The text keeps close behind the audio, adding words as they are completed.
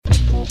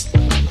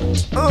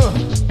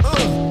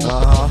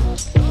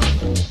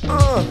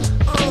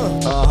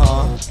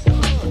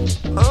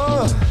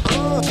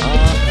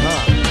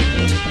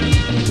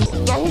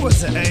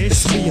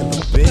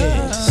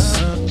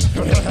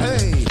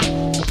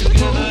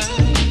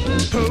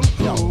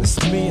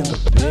and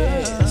the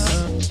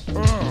biz.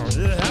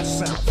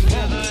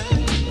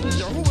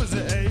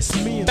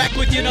 Back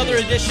with you, another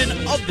edition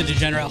of the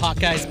Degenerate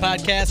Hawkeyes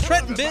podcast.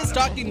 Trent and Biz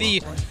talking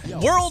the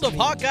world of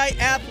Hawkeye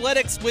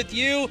athletics with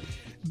you.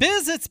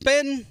 Biz, it's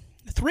been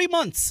 3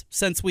 months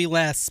since we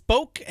last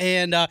spoke,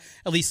 and at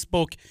least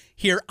spoke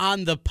here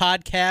on the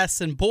podcast.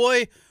 And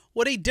boy,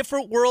 what a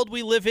different world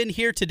we live in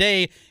here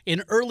today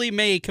in early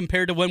May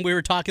compared to when we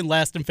were talking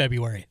last in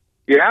February.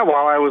 Yeah,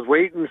 while I was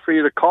waiting for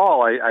you to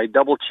call, I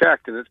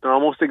double-checked, and it's been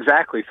almost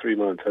exactly 3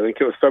 months. I think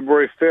it was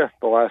February 5th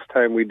the last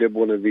time we did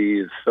one of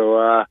these.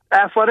 So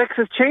athletics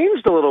has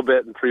changed a little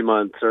bit in 3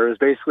 months, or has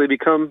basically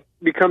become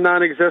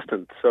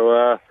non-existent.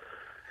 So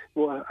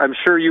well, I'm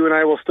sure you and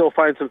I will still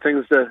find some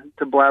things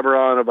to blabber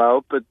on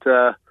about, but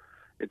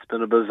it's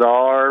been a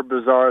bizarre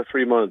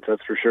 3 months,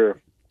 that's for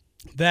sure.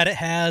 That it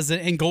has,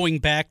 and going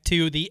back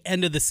to the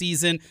end of the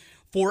season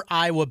for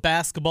Iowa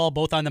basketball,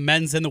 both on the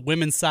men's and the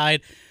women's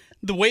side,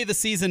 the way the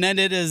season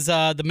ended is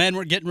the men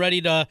were getting ready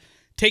to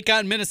take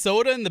on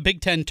Minnesota in the Big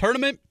Ten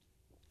tournament.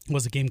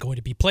 Was the game going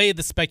to be played?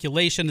 The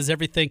speculation is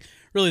everything.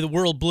 Really, the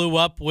world blew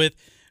up with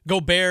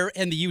Gobert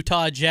and the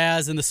Utah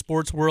Jazz in the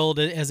sports world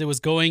as it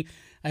was going.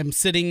 I'm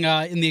sitting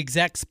in the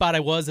exact spot I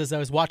was as I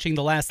was watching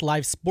the last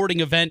live sporting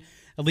event,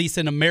 at least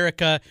in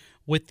America,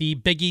 with the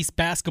Big East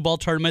basketball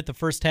tournament, the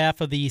first half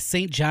of the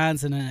St.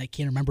 John's, and I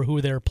can't remember who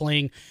they were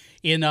playing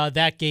in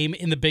that game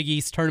in the Big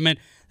East tournament.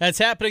 That's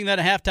happening. Then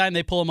at halftime,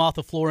 they pull them off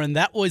the floor, and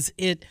that was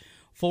it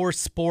for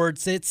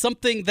sports. It's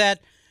something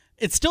that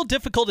it's still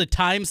difficult at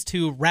times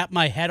to wrap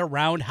my head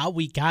around how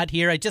we got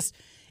here.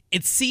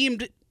 It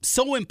seemed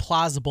so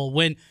implausible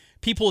when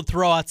people would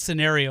throw out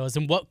scenarios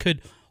and what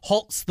could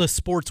halt the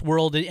sports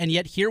world, and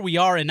yet here we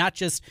are, and not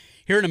just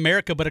here in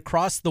America, but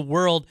across the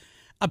world,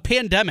 a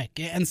pandemic,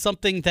 and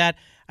something that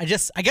I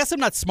guess I'm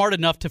not smart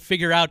enough to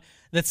figure out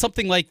that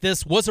something like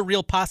this was a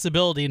real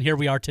possibility, and here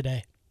we are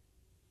today.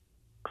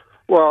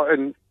 Well,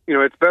 and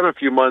it's been a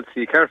few months, so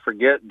you kind of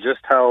forget just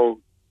how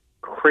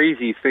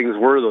crazy things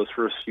were those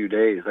first few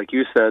days. Like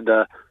you said,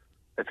 I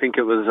think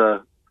it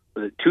was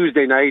it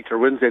Tuesday night or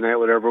Wednesday night,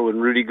 whatever, when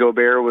Rudy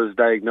Gobert was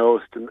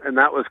diagnosed, and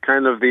that was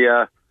kind of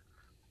the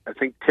I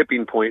think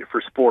tipping point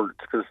for sports,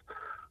 because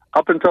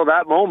up until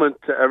that moment,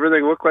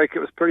 everything looked like it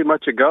was pretty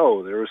much a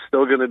go. There was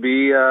still going to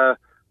be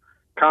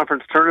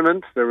conference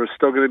tournaments. There was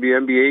still going to be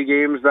NBA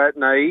games that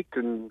night,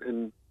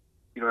 and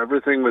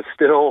everything was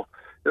still.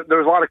 There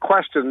was a lot of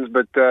questions,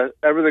 but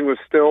everything was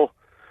still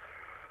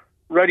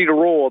ready to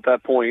roll at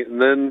that point.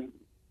 And then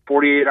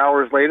 48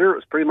 hours later, it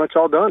was pretty much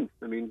all done.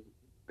 I mean,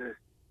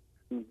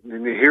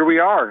 and here we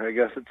are. I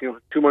guess it's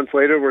 2 months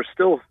later, we're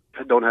still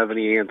don't have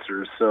any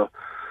answers. So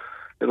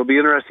it'll be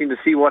interesting to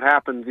see what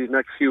happens these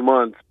next few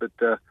months. But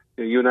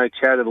you and I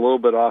chatted a little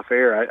bit off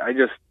air.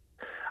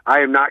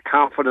 I am not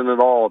confident at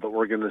all that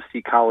we're going to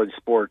see college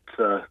sports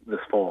this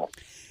fall.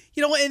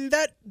 And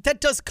that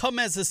does come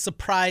as a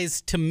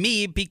surprise to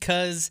me,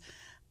 because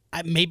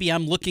maybe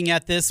I'm looking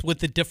at this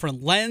with a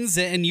different lens,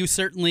 and you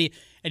certainly,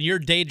 in your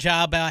day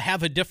job,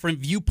 have a different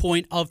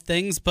viewpoint of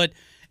things. But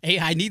hey,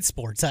 I need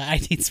sports. I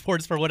need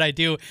sports for what I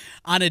do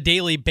on a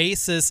daily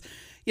basis.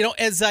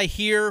 As I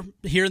hear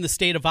here in the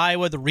state of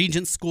Iowa, the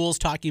Regent schools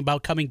talking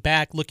about coming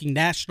back, looking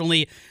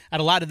nationally at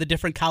a lot of the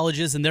different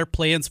colleges and their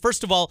plans.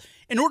 First of all,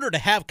 in order to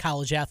have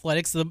college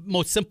athletics, the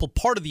most simple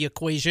part of the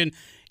equation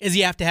is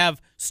you have to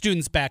have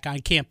students back on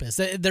campus.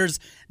 There's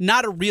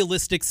not a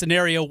realistic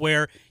scenario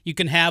where you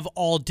can have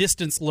all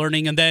distance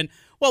learning and then,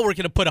 we're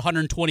going to put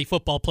 120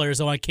 football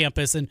players on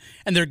campus and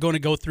they're going to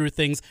go through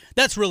things.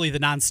 That's really the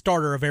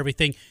non-starter of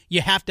everything.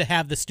 You have to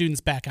have the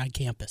students back on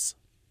campus.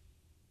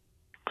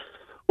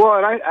 Well,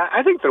 and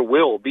I think there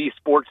will be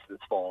sports this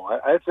fall.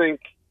 I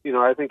think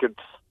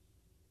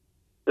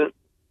it's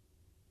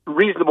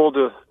reasonable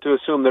to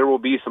assume there will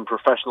be some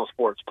professional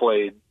sports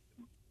played,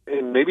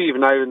 and maybe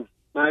even not even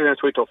have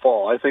to wait till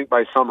fall. I think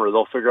by summer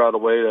they'll figure out a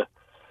way to.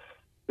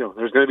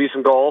 There's going to be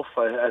some golf.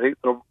 I think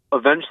there'll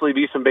eventually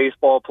be some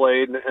baseball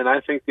played, and I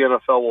think the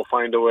NFL will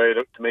find a way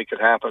to make it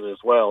happen as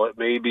well. It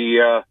may be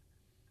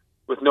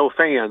with no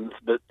fans,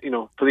 but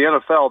for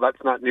the NFL,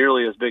 that's not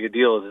nearly as big a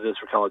deal as it is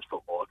for college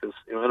football, because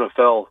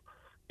NFL,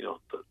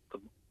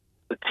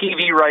 the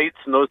TV rights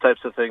and those types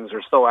of things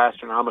are so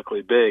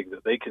astronomically big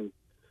that they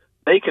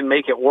can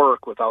make it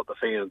work without the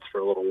fans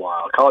for a little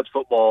while. College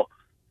football,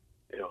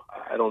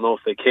 I don't know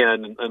if they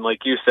can, and like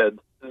you said,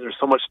 there's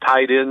so much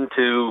tied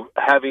into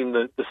having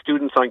the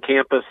students on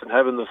campus and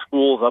having the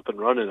schools up and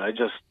running.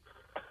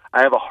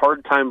 I have a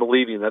hard time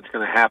believing that's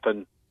going to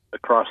happen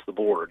across the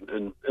board,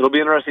 and it'll be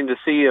interesting to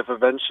see if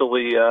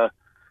eventually,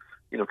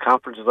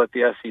 conferences like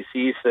the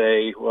SEC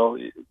say, well,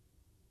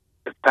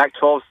 if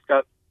Pac-12's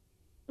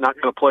not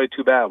going to play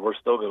too bad, we're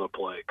still going to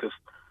play, because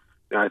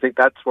I think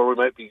that's where we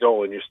might be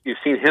going. You've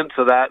seen hints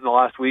of that in the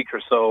last week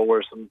or so,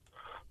 where some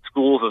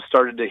schools have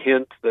started to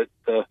hint that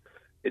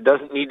it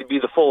doesn't need to be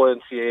the full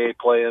NCAA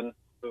playing.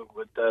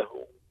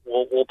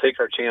 We'll take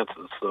our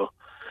chances. So,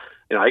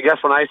 I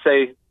guess when I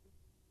say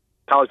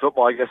college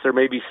football, I guess there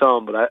may be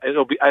some, but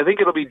I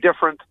think it'll be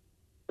different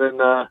than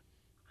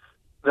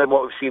than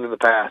what we've seen in the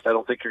past. I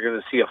don't think you're going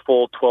to see a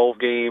full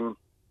 12-game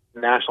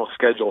national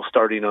schedule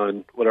starting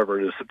on whatever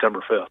it is,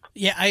 September 5th.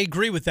 Yeah, I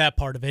agree with that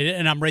part of it,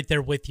 and I'm right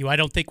there with you. I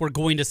don't think we're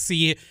going to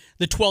see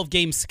the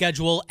 12-game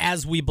schedule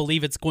as we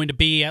believe it's going to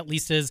be, at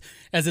least as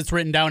it's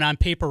written down on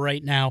paper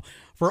right now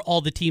for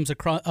all the teams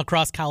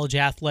across college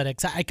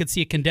athletics. I could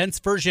see a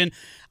condensed version.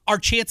 Our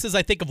chances,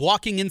 I think, of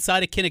walking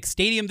inside a Kinnick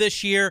Stadium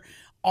this year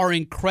are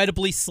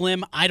incredibly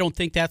slim. I don't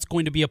think that's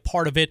going to be a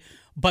part of it,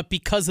 but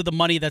because of the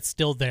money that's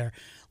still there.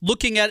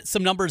 Looking at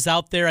some numbers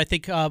out there, I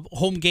think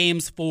home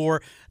games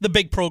for the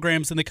big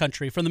programs in the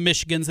country, from the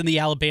Michigans and the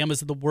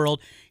Alabamas of the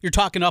world, you're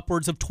talking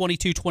upwards of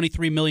 $22,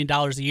 $23 million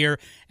a year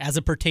as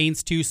it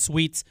pertains to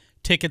suites,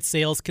 ticket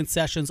sales,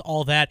 concessions,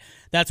 all that.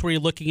 That's where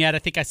you're looking at. I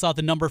think I saw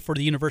the number for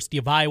the University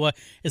of Iowa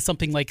is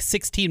something like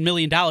 $16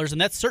 million,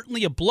 and that's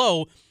certainly a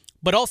blow.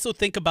 But also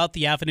think about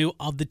the avenue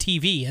of the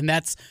TV, and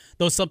that's,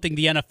 though something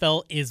the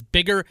NFL is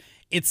bigger,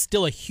 it's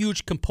still a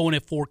huge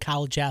component for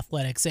college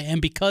athletics.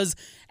 And because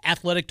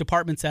athletic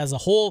departments as a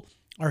whole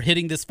are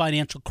hitting this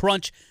financial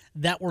crunch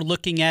that we're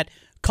looking at,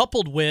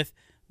 coupled with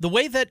the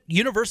way that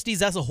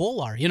universities as a whole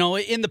are. You know,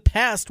 in the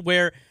past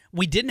where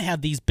we didn't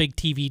have these big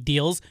TV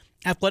deals,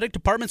 athletic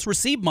departments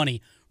receive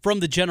money from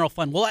the general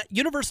fund. Well,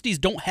 universities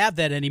don't have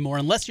that anymore.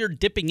 Unless you're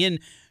dipping in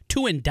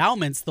to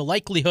endowments, the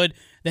likelihood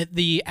that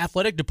the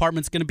athletic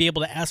department's going to be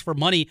able to ask for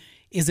money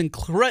is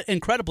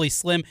incredibly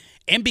slim.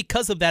 And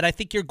because of that, I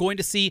think you're going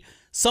to see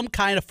some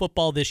kind of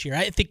football this year.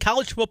 I think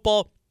college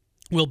football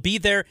will be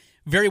there.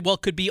 Very well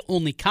could be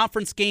only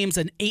conference games,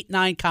 an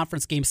 8-9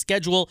 conference game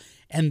schedule,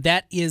 and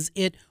that is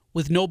it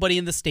with nobody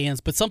in the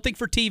stands. But something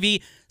for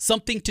TV,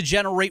 something to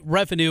generate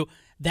revenue,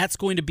 that's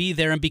going to be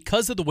there. And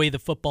because of the way the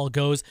football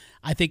goes,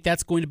 I think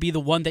that's going to be the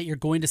one that you're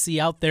going to see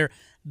out there.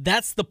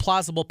 That's the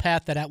plausible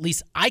path that at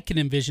least I can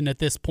envision at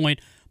this point,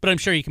 but I'm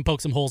sure you can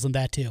poke some holes in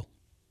that too.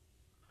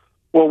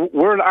 Well,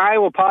 we're an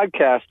Iowa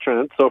podcast,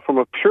 Trent, so from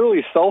a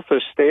purely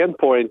selfish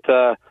standpoint,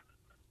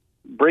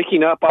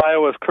 breaking up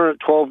Iowa's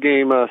current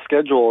 12-game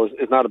schedule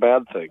is not a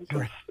bad thing.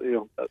 Right.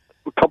 You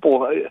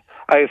know,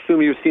 I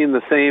assume you've seen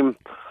the same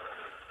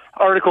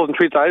articles and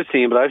tweets I've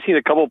seen, but I've seen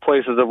a couple of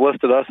places have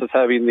listed us as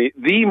having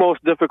the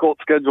most difficult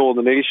schedule in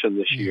the nation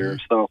this year.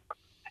 So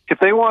if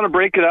they want to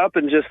break it up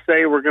and just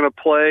say we're going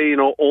to play,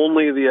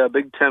 only the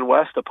Big Ten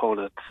West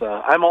opponents,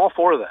 I'm all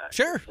for that.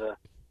 Sure.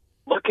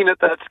 Looking at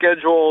that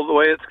schedule, the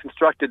way it's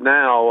constructed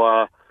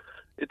now,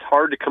 it's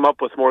hard to come up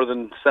with more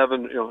than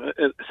 7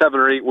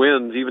 or 8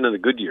 wins, even in a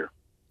good year.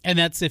 And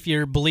that's if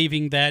you're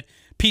believing that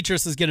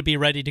Petrus is going to be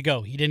ready to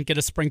go. He didn't get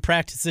a spring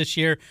practice this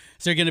year,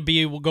 so they're going to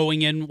be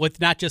going in with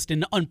not just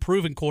an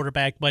unproven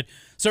quarterback, but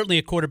certainly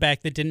a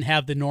quarterback that didn't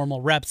have the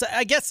normal reps.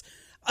 I guess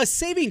a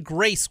saving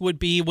grace would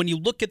be when you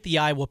look at the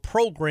Iowa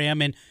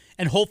program and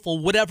hopeful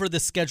whatever the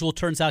schedule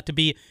turns out to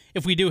be,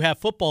 if we do have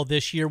football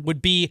this year,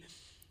 would be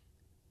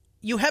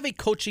you have a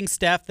coaching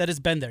staff that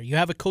has been there. You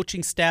have a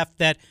coaching staff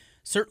that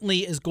certainly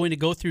is going to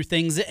go through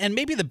things. And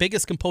maybe the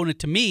biggest component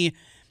to me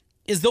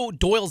is though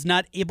Doyle's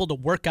not able to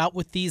work out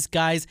with these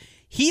guys,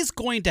 he's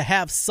going to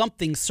have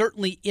something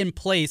certainly in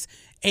place.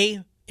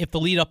 If the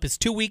lead-up is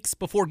 2 weeks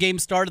before game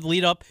started, the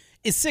lead-up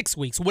is 6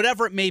 weeks.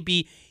 Whatever it may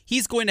be,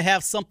 he's going to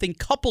have something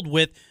coupled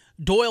with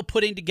Doyle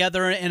putting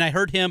together, and I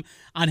heard him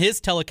on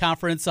his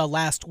teleconference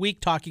last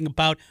week talking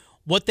about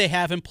what they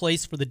have in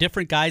place for the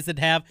different guys that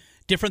have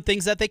different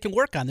things that they can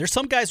work on. There's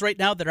some guys right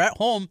now that are at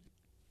home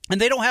and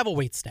they don't have a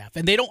weight staff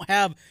and they don't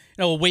have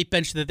a weight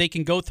bench that they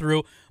can go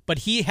through, but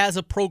he has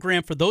a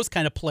program for those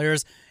kind of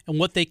players and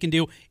what they can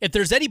do. If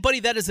there's anybody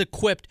that is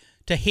equipped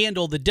to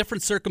handle the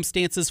different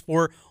circumstances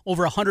for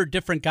over 100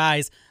 different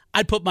guys,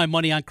 I'd put my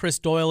money on Chris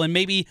Doyle, and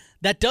maybe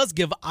that does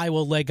give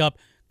Iowa a leg up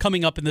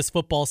coming up in this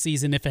football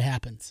season if it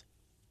happens.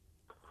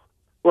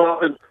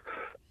 Well,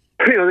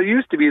 there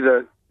used to be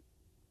the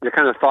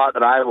kind of thought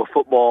that Iowa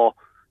football,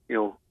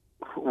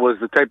 was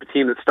the type of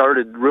team that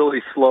started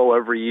really slow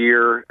every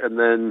year and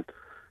then,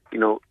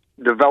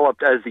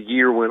 developed as the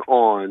year went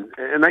on.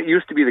 And that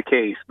used to be the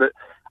case. But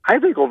I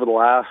think over the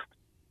last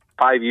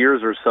 5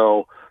 years or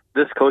so,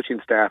 this coaching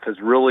staff has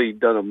really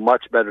done a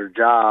much better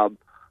job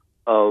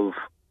of,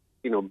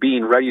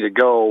 being ready to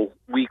go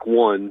week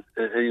one.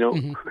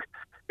 And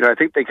I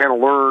think they kind of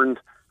learned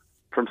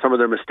from some of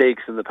their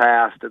mistakes in the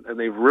past, and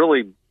they've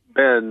really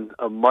been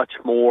a much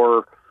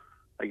more,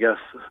 I guess,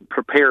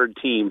 prepared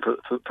team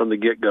from the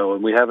get-go,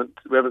 and we haven't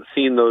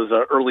seen those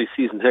early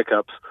season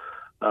hiccups.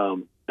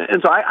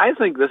 And so I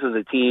think this is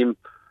a team,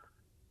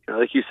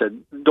 like you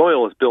said,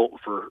 Doyle is built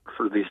for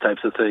these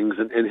types of things,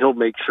 and he'll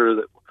make sure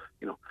that,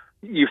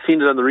 you've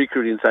seen it on the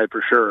recruiting side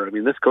for sure. I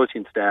mean, this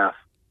coaching staff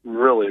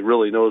really,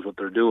 really knows what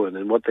they're doing,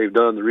 and what they've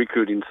done on the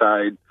recruiting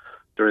side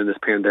during this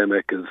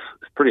pandemic is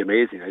pretty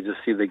amazing. I just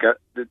see they got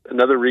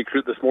another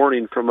recruit this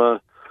morning from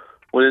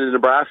went into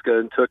Nebraska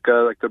and took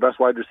their best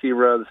wide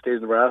receiver out of the state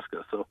of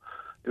Nebraska. So,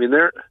 I mean,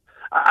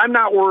 I'm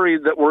not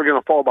worried that we're going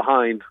to fall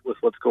behind with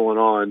what's going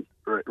on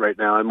right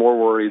now. I'm more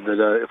worried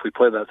that if we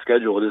play that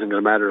schedule, it isn't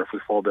going to matter if we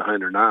fall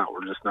behind or not.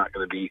 We're just not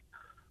going to be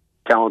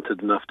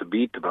talented enough to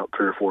beat about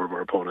 3 or 4 of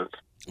our opponents.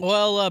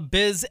 Well,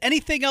 Biz,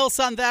 anything else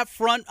on that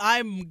front?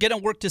 I'm going to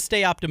work to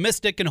stay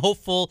optimistic and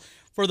hopeful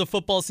for the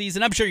football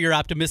season. I'm sure you're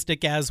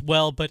optimistic as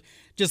well, but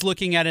just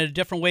looking at it a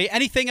different way.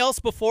 Anything else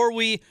before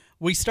we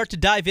start to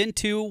dive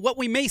into what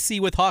we may see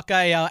with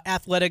Hawkeye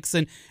athletics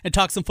and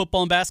talk some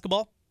football and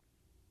basketball?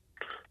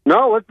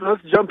 No,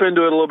 let's jump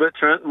into it a little bit,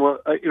 Trent. Well,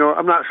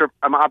 I'm not sure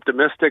I'm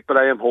optimistic, but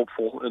I am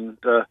hopeful. And,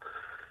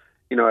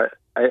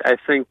 I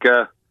think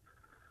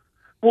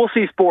we'll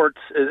see sports.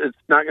 It's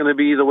not going to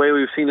be the way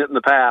we've seen it in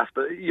the past,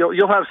 but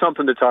you'll have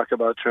something to talk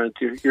about, Trent.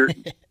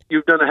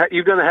 You've done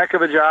a heck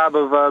of a job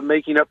of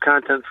making up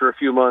content for a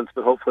few months,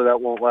 but hopefully that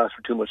won't last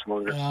for too much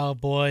longer. Oh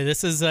boy,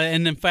 this is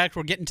and in fact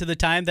we're getting to the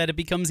time that it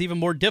becomes even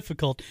more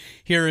difficult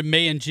here in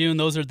May and June.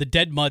 Those are the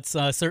dead months,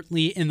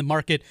 certainly in the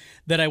market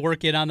that I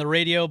work in on the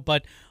radio,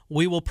 but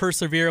we will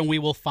persevere and we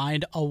will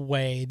find a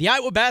way. The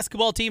Iowa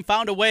basketball team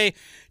found a way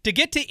to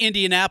get to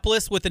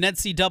Indianapolis with an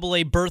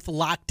NCAA berth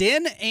locked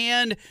in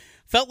and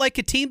felt like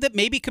a team that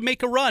maybe could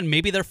make a run,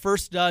 maybe their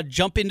first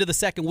jump into the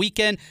second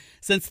weekend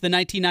since the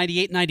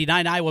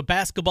 1998-99 Iowa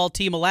basketball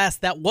team. Alas,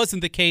 that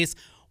wasn't the case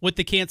with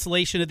the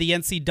cancellation of the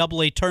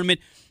NCAA tournament.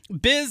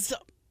 Biz,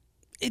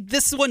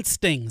 this one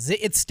stings.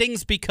 It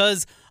stings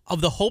because of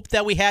the hope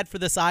that we had for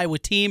this Iowa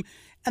team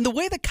and the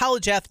way that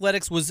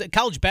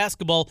college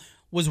basketball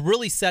was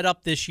really set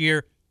up this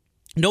year.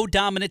 No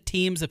dominant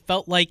teams. It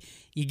felt like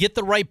you get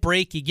the right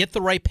break, you get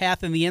the right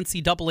path in the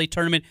NCAA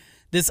tournament.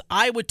 This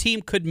Iowa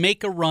team could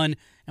make a run,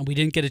 and we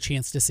didn't get a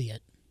chance to see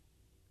it.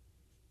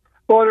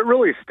 Well, it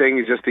really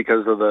stings just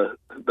because of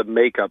the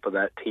makeup of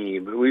that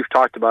team. We've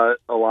talked about it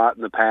a lot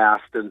in the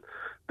past, and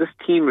this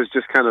team is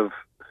just kind of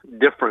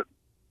different,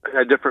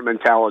 a different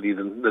mentality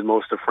than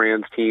most of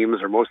Fran's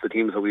teams or most of the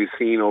teams that we've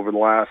seen over the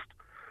last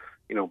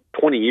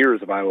 20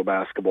 years of Iowa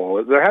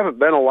basketball. There haven't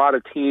been a lot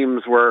of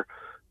teams where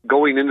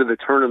going into the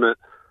tournament,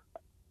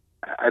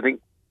 I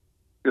think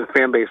the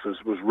fan base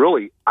was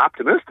really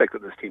optimistic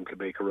that this team could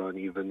make a run.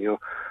 Even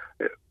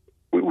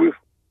we've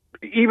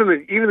even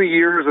the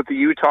years with the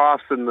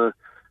Utahs and the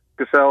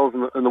Cassels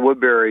and the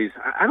Woodburys,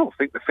 I don't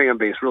think the fan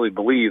base really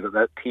believed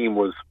that team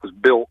was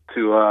built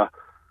to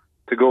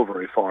go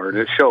very far, and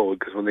it showed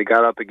because when they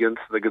got up against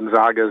the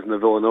Gonzagas and the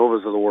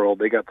Villanovas of the world,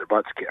 they got their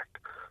butts kicked.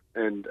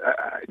 And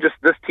just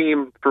this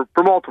team, for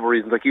multiple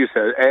reasons, like you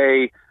said,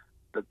 A,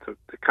 the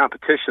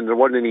competition, there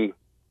wasn't any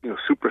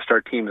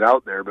superstar teams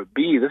out there, but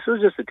B, this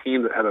was just a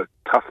team that had a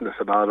toughness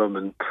about them.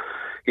 And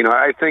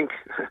I think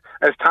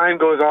as time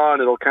goes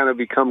on, it'll kind of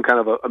become kind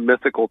of a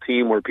mythical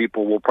team where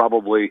people will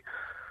probably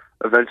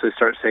eventually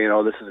start saying,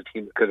 oh, this is a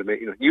team that could have made,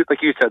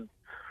 like you said,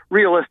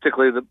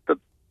 realistically, the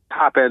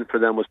top end for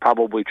them was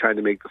probably trying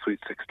to make the Sweet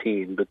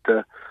 16.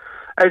 But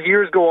as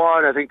years go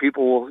on, I think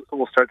people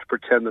will start to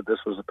pretend that this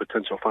was a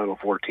potential Final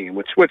Four team,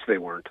 which they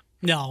weren't.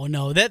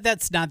 No,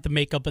 that's not the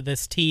makeup of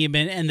this team,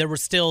 and there were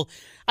still,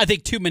 I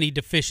think, too many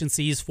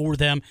deficiencies for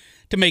them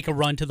to make a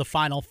run to the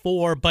Final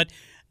Four. But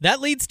that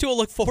leads to a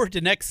look forward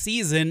to next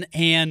season,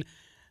 and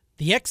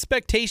the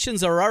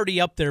expectations are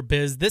already up there,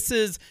 Biz. This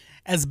is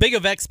as big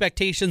of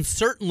expectations,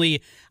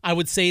 certainly, I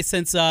would say,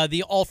 since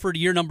the Alford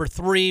year number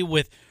 3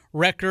 with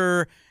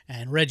Recker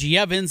and Reggie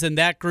Evans and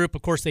that group.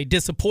 Of course, they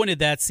disappointed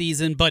that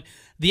season, but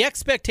the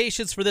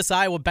expectations for this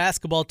Iowa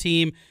basketball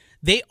team,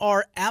 they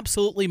are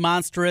absolutely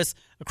monstrous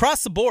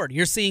across the board.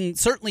 You're seeing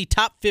certainly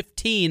top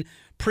 15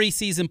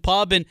 preseason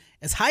pub and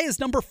as high as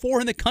number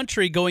 4 in the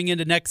country going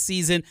into next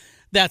season.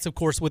 That's, of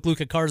course, with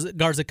Luka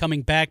Garza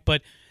coming back,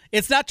 but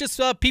it's not just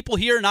people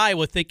here in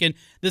Iowa thinking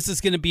this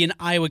is going to be an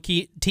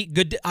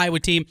good Iowa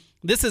team.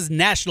 This is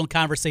national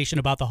conversation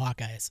about the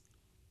Hawkeyes.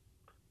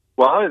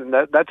 Well,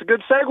 that's a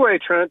good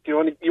segue, Trent. You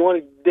want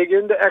to dig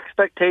into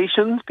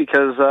expectations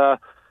because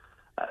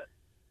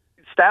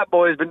Stat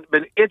Boy's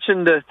been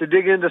itching to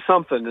dig into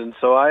something, and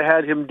so I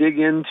had him dig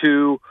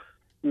into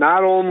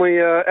not only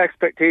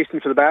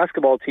expectations for the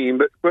basketball team,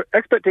 but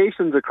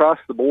expectations across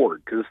the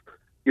board. Because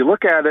you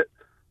look at it,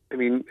 I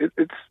mean,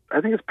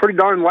 I think it's pretty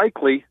darn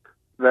likely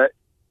that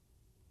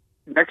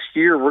next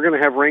year we're going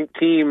to have ranked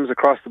teams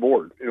across the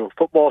board.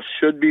 Football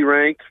should be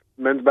ranked.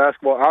 Men's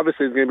basketball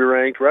obviously is going to be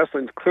ranked.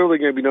 Wrestling's clearly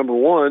going to be number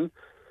 1,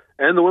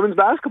 and the women's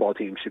basketball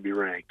team should be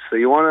ranked. So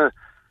you want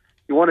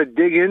to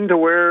dig into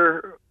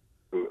where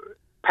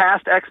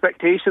past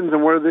expectations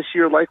and where this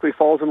year likely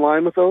falls in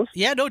line with those?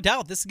 Yeah, no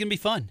doubt. This is going to be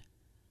fun.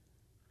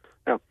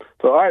 Yeah.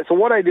 So all right. So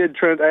what I did,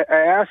 Trent, I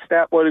asked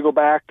Statboy to go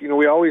back.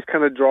 We always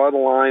kind of draw the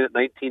line at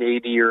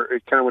 1980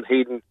 or kind of when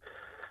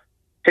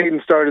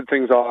Hayden started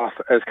things off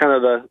as kind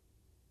of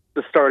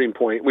the starting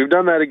point. We've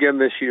done that again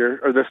this year,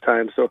 or this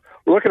time. So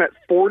we're looking at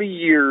 40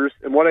 years,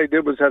 and what I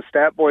did was have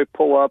Statboy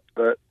pull up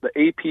the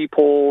AP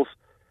polls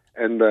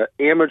and the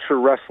amateur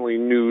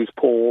wrestling news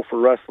poll for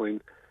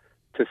wrestling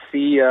to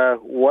see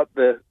what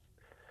the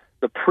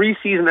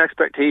preseason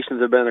expectations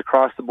have been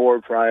across the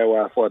board for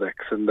Iowa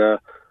athletics. And a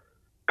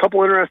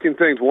couple interesting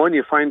things. One,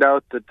 you find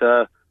out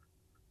that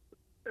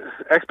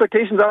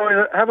expectations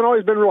haven't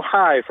always been real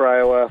high for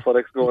Iowa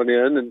athletics going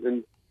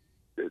in,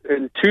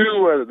 and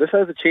two, this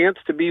has a chance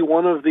to be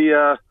one of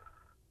the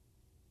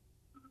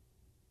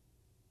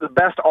the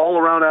best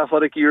all-around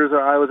athletic years that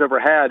Iowa's ever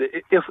had,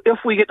 if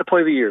we get to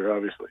play the year,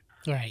 obviously.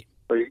 Right.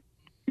 So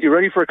you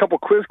ready for a couple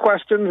quiz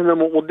questions, and then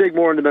we'll dig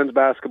more into men's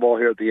basketball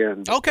here at the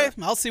end. Okay,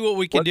 I'll see what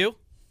we can do.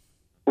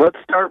 Let's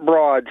start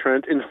broad,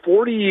 Trent. In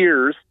 40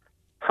 years,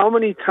 how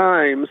many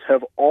times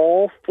have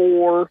all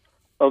four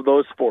of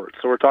those sports,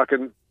 so we're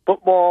talking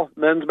football,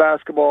 men's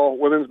basketball,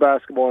 women's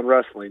basketball, and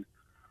wrestling,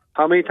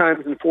 how many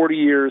times in 40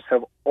 years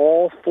have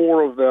all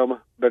four of them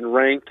been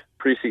ranked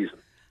preseason?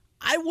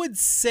 I would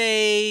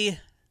say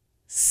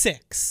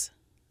 6.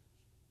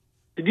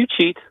 Did you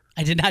cheat?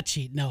 I did not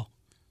cheat, no.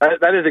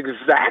 That is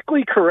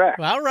exactly correct.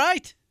 All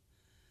right.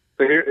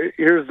 So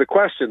here's the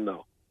question,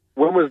 though.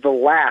 When was the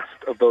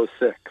last of those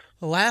 6?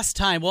 The last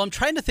time, well, I'm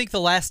trying to think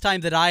the last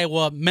time that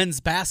Iowa men's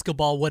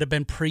basketball would have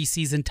been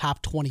preseason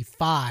top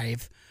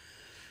 25.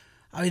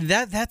 I mean,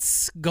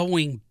 that's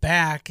going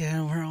back.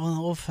 I'm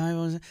going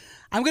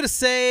to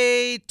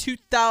say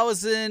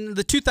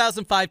the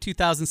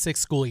 2005-2006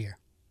 school year.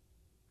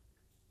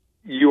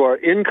 You are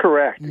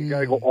incorrect. You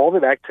got to go all the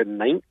way back to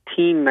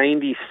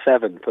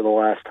 1997 for the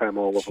last time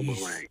all of them were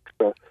ranked.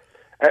 So,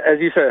 as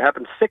you said, it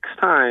happened 6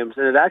 times,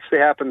 and it actually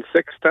happened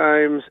 6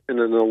 times in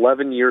an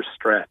 11-year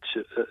stretch.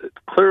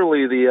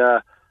 Clearly,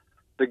 the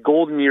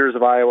golden years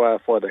of Iowa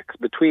athletics.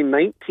 Between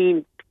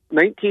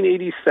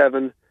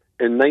 1987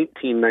 and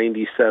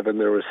 1997,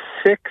 there was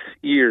 6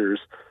 years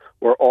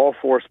where all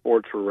 4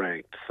 sports were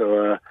ranked.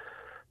 So,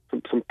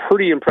 some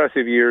pretty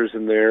impressive years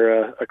in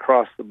there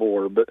across the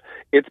board. But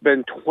it's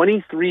been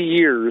 23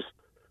 years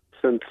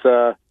since,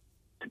 to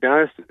be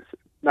honest,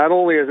 not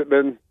only has it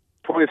been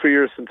 23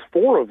 years since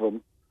 4 of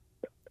them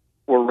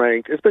were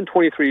ranked, it's been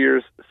 23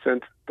 years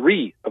since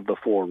 3 of the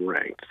 4 were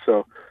ranked.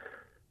 So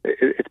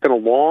it's been a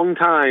long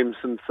time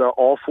since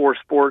all 4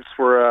 sports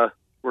were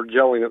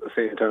gelling at the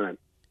same time.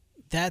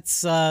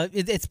 That's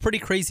it's pretty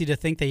crazy to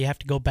think that you have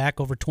to go back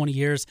over 20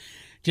 years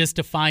just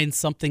to find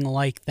something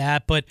like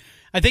that. But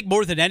I think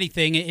more than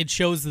anything, it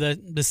shows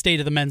the state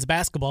of the men's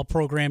basketball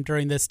program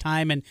during this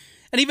time. And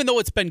even though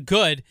it's been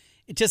good,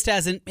 it just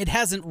hasn't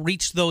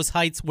reached those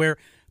heights where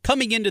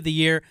coming into the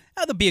year,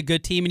 they'll be a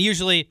good team. And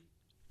usually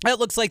it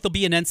looks like they'll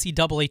be an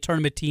NCAA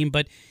tournament team.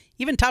 But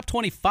even top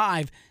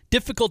 25,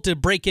 difficult to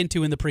break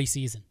into in the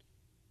preseason.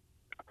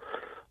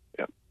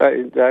 Yeah,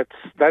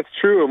 that's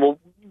true. And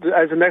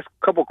as the next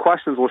couple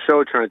questions will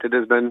show, Trent, it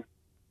has been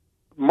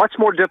much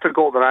more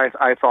difficult than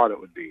I thought it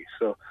would be.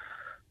 So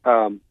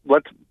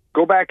let's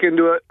go back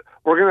into it.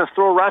 We're going to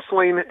throw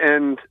wrestling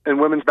and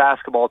women's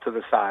basketball to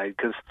the side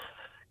because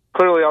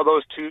clearly,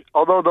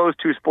 although those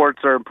two sports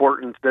are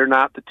important, they're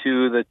not the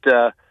two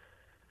that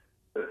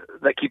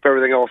keep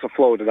everything else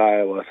afloat at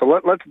Iowa. So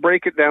let's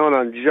break it down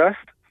on just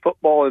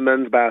football and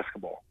men's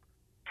basketball.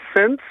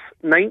 Since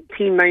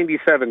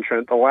 1997,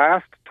 Trent, the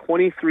last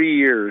 23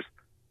 years,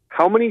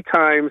 how many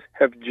times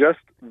have just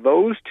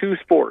those two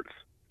sports,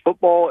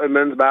 football and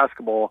men's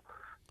basketball,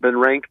 been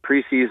ranked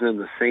preseason in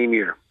the same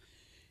year?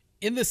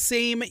 In the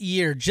same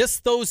year,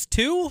 just those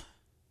two?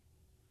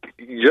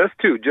 Just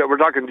 2. We're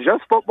talking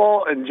just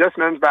football and just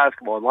men's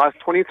basketball. In the last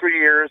 23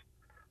 years,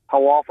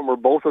 how often were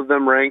both of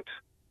them ranked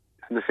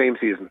in the same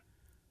season?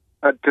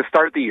 To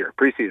start the year,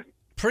 preseason.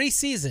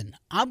 Preseason.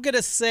 I'm going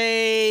to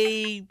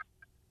say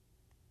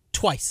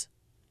twice.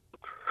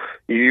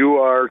 You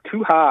are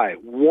too high.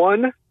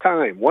 One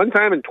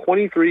time in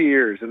 23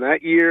 years. And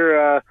that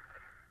year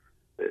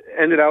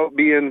ended out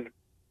being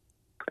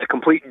a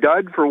complete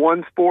dud for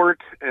one sport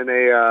and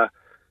a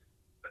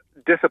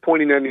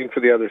disappointing ending for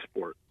the other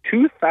sport.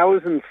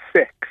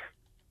 2006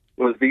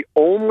 was the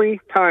only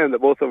time that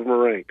both of them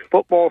were ranked.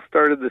 Football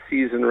started the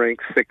season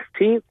ranked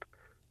 16th.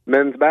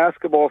 Men's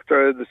basketball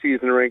started the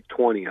season ranked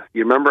 20th.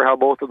 You remember how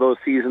both of those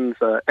seasons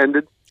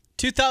ended?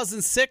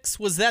 2006,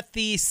 was that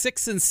the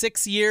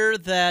 6-6 year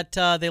that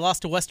they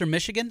lost to Western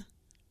Michigan?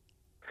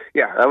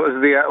 Yeah, that was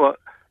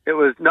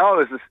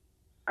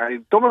I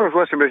don't remember if it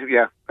was Western Michigan.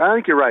 Yeah, I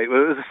think you're right. It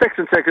was a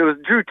 6-6. It was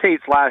Drew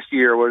Tate's last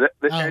year where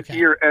that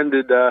year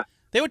ended.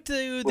 They went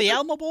to the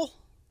Alamo Bowl?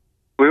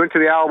 We went to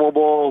the Alamo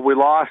Bowl. We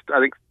lost, I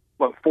think,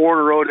 4 in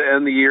a row to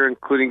end the year,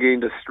 including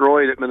getting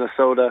destroyed at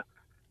Minnesota,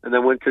 and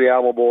then went to the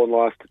Alamo Bowl and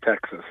lost to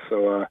Texas.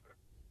 So,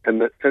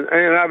 and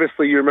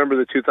obviously you remember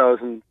the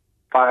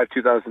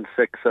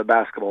 2005-2006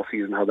 basketball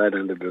season, how that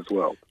ended as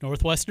well.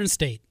 Northwestern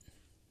State.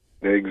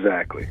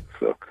 Exactly.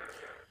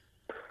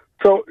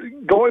 So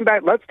going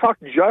back, let's talk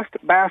just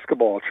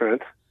basketball,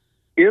 Trent.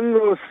 In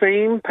those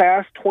same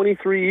past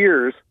 23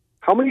 years,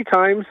 how many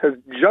times has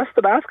just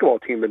the basketball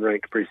team been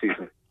ranked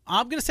preseason?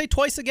 I'm going to say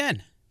twice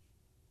again.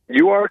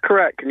 You are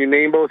correct. Can you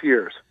name both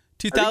years?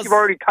 I think you've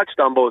already touched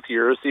on both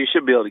years, so you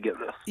should be able to get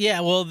this.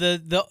 Yeah, well,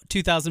 the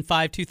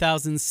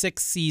 2005-2006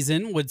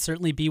 season would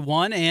certainly be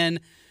one.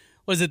 And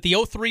was it the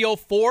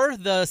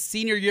 03-04, the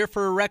senior year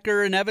for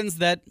Recker and Evans,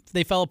 that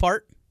they fell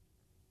apart?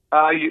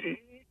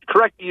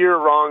 Correct year,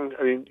 wrong.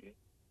 I mean,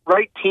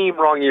 right team,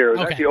 wrong year. It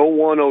was actually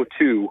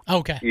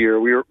 01-02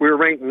 year. We were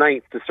ranked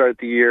 9th to start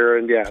the year,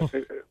 and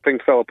things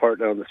fell apart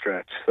down the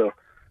stretch. So,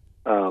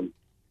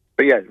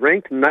 but yeah,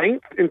 ranked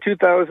 9th in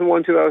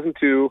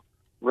 2001-2002,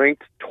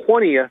 ranked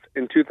 20th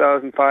in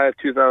 2005,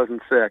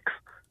 2006.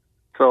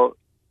 So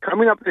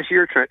coming up this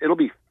year, Trent, it'll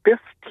be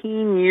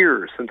 15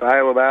 years since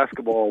Iowa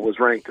basketball was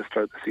ranked to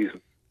start the season.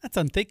 That's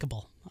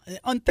unthinkable.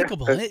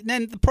 Unthinkable.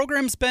 And the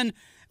program's been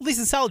at least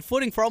in solid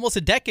footing for almost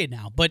a decade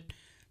now. But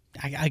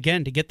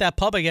again, to get that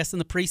pub, I guess, in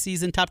the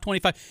preseason top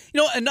 25.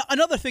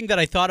 Another thing that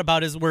I thought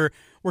about as we're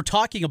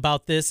talking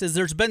about this is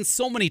there's been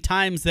so many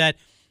times that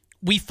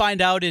we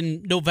find out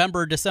in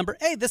November, December,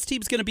 hey, this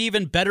team's going to be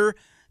even better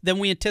than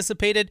we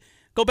anticipated.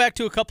 Go back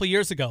to a couple of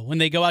years ago when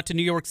they go out to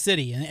New York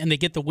City and they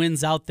get the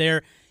wins out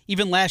there.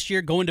 Even last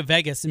year, going to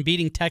Vegas and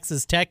beating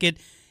Texas Tech, it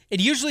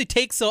usually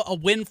takes a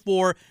win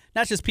for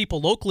not just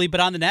people locally, but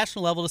on the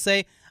national level to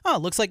say, oh,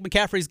 it looks like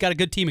McCaffrey's got a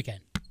good team again.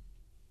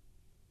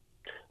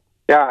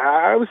 Yeah,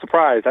 I was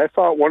surprised. I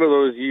thought one of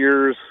those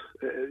years,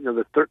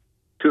 the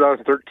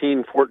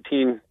 2013,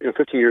 14,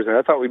 15 years,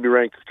 I thought we'd be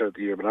ranked to start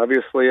the year, but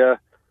obviously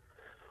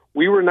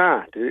we were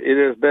not.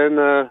 It has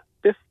been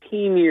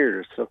 15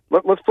 years. So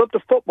let's flip to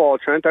football,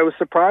 Trent. I was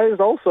surprised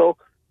also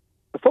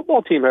the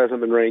football team hasn't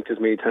been ranked as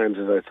many times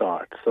as I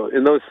thought. So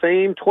in those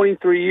same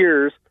 23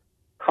 years,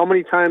 how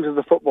many times has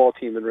the football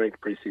team been ranked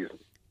preseason?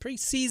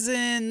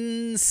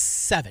 Preseason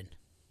 7.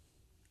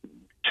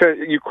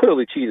 You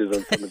clearly cheated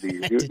on some of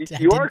these.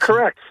 You are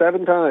correct,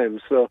 7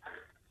 times. So,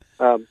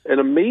 and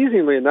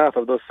amazingly enough,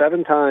 of those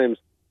 7 times,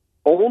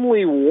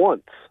 only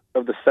once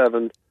of the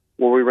 7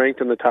 were we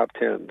ranked in the top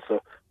 10.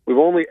 So we've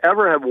only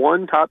ever had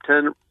one top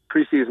 10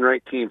 preseason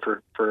ranked team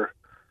for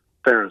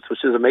Ferentz,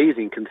 which is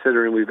amazing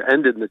considering we've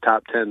ended in the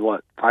top 10,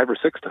 5 or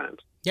 6 times?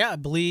 Yeah, I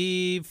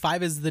believe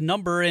 5 is the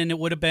number, and it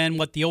would have been,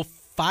 the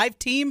 05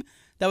 team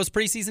that was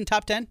preseason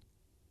top 10?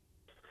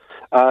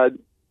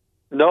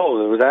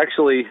 No, it was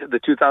actually the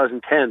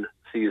 2010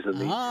 season.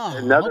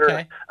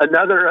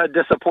 Another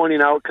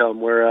disappointing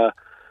outcome where, as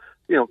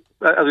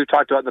we've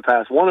talked about in the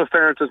past, one of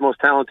Ferentz's most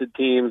talented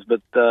teams,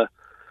 but the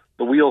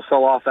wheels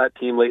fell off that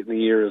team late in the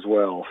year as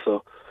well.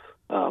 So,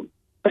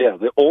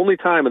 the only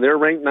time, and they're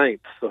ranked 9th.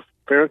 So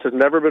Ferentz has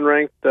never been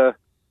ranked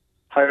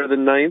higher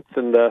than 9th,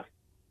 and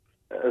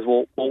as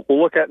we'll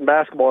look at in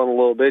basketball in a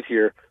little bit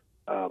here,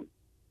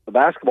 the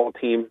basketball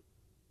team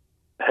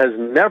has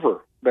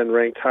never been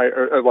ranked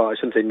higher. Well, I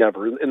shouldn't say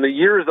never. In the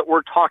years that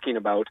we're talking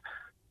about,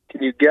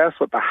 can you guess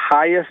what the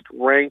highest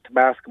ranked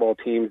basketball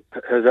team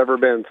has ever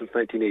been since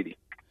 1980?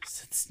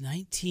 Since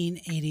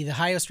 1980, the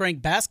highest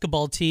ranked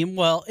basketball team.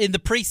 Well, in the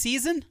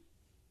preseason?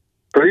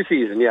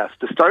 Preseason, yes.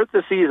 To start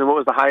the season, what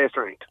was the highest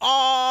ranked?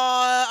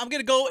 I'm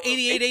going to go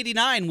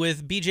 88-89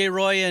 with B.J.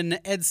 Roy and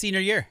Ed's senior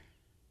year.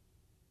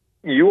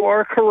 You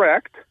are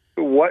correct.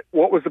 What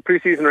was the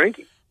preseason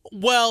ranking?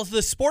 Well,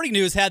 the Sporting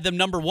News had them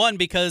number 1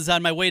 because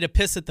on my way to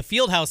piss at the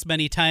Fieldhouse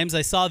many times,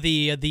 I saw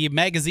the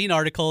magazine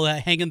article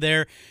hanging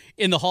there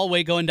in the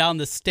hallway going down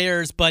the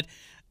stairs. But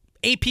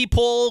AP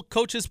poll,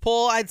 coaches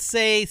poll, I'd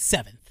say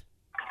 7th.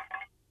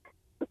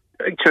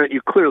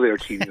 You clearly are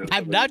cheating.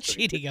 I'm not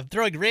cheating. I'm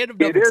throwing random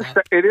numbers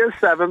out. It is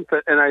 7th,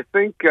 and I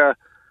think I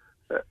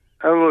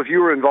don't know if you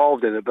were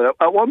involved in it, but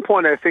at one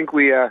point I think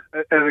we, as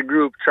a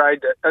group,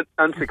 tried to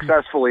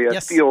unsuccessfully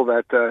steal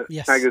that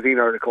magazine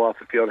article off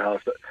the Fieldhouse.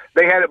 But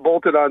they had it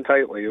bolted on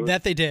tightly.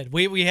 That they did.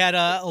 We had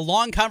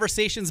long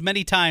conversations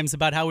many times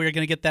about how we were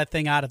going to get that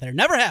thing out of there.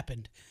 Never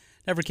happened.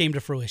 Never came to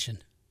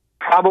fruition.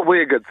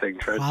 Probably a good thing,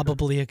 Trent.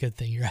 Probably a good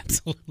thing. You're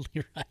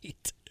absolutely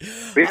right.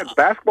 The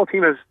basketball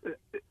team is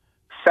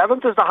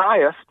 7th is the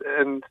highest,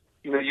 and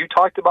you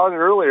talked about it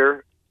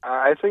earlier.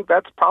 I think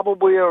that's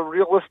probably a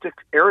realistic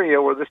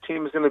area where this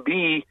team is going to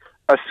be,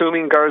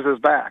 assuming Garza's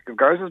back. If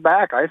Garza's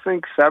back, I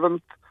think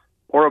 7th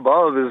or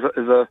above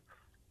is a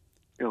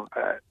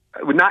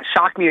it would not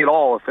shock me at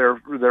all if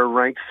they're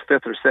ranked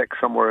 5th or 6th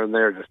somewhere in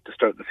there just to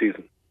start the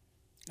season.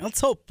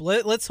 Let's hope.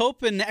 Let's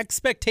hope. And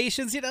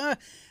expectations,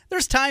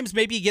 there's times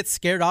maybe you get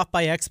scared off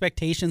by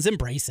expectations.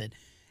 Embrace it.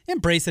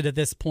 Embrace it at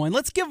this point.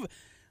 Let's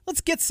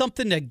get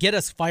something to get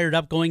us fired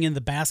up going into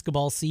the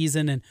basketball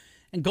season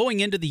and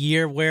going into the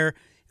year where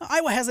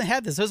Iowa hasn't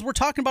had this. As we're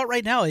talking about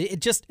right now,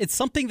 it's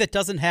something that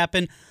doesn't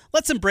happen.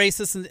 Let's embrace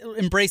this and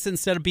embrace it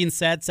instead of being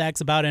sad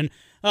sacks about it. And,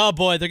 oh,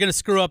 boy, they're going to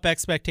screw up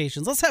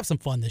expectations. Let's have some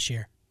fun this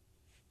year.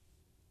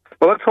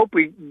 Well, let's hope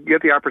we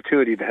get the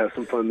opportunity to have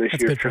some fun this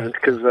year, Trent,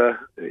 because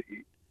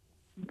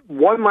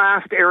one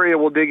last area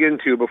we'll dig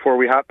into before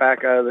we hop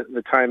back out of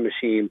the time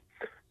machine.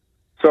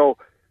 So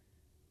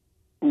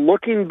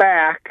looking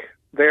back,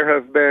 there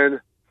have been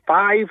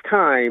 5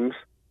 times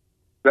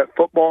that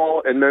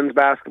football and men's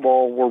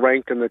basketball were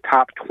ranked in the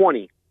top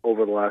 20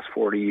 over the last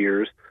 40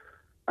 years.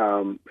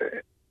 And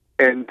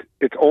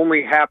it's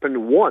only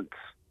happened once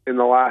in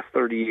the last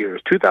 30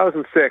 years.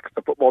 2006,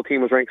 the football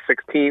team was ranked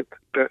 16th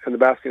and the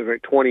basketball team was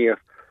ranked 20th.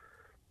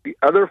 The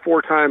other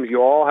 4 times,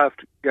 you have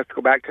to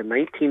go back to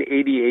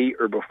 1988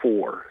 or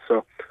before.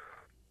 So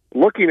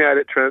looking at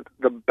it, Trent,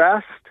 the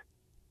best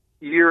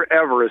year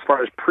ever as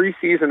far as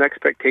preseason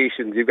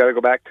expectations, you've got to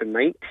go back to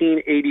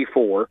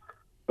 1984.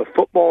 The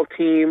football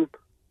team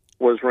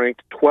was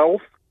ranked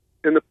 12th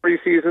in the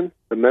preseason.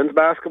 The men's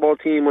basketball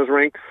team was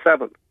ranked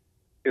 7th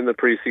in the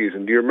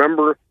preseason. Do you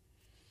remember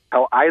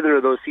how either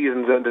of those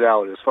seasons ended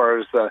out as far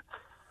as the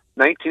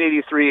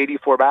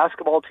 1983-84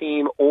 basketball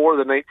team or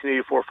the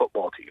 1984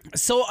 football team.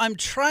 So I'm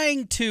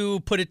trying to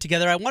put it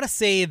together. I want to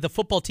say the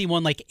football team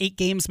won like 8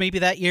 games maybe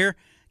that year.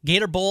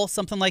 Gator Bowl,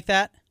 something like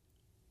that.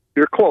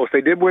 You're close.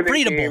 They did win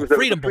Freedom games. Bowl.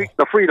 Freedom Bowl.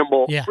 The Freedom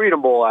Bowl. Yeah.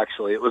 Freedom Bowl,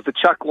 actually. It was the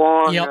Chuck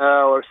Long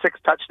or 6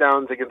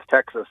 touchdowns against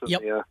Texas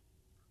in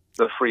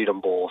the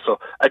Freedom Bowl. So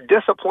a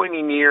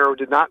disappointing year.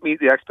 Did not meet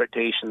the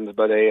expectations,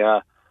 but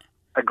a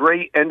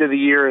great end of the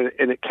year,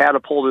 and it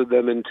catapulted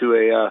them into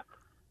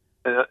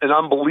an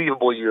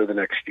unbelievable year the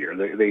next year,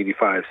 the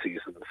 85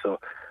 season. So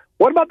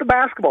what about the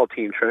basketball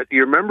team, Trent? Do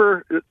you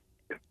remember?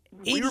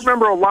 We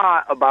remember a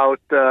lot about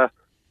a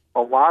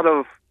lot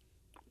of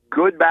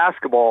good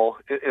basketball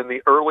in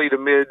the early to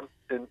mid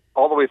and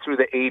all the way through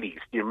the 80s.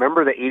 Do you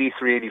remember the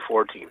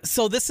 83-84 team?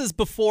 So this is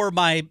before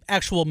my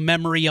actual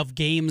memory of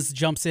games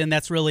jumps in.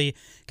 That's really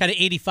kind of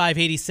 85,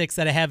 86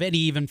 that I have any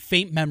even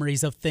faint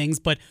memories of things.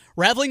 But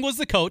Raveling was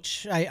the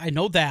coach. I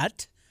know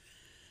that.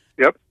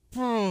 Yep.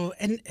 Oh,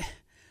 and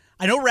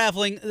I know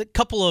Raveling, a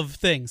couple of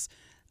things.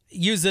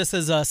 Use this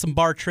as some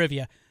bar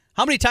trivia.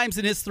 How many times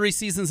in his 3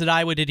 seasons at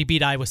Iowa did he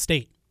beat Iowa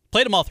State?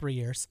 Played them all 3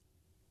 years.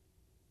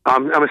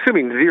 I'm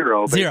assuming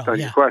 0 based on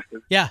your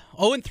question. Yeah,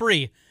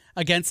 0-3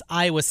 against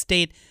Iowa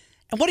State.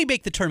 And what did he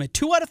make the tournament?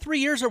 2 out of 3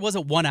 years, or was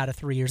it 1 out of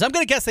 3 years? I'm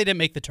going to guess they didn't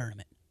make the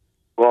tournament.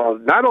 Well,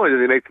 not only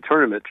did they make the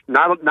tournament,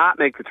 not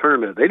make the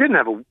tournament, they didn't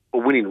have a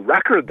winning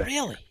record then.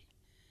 Really?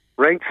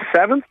 Ranked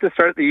 7th to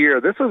start the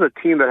year. This was a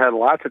team that had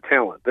lots of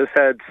talent. This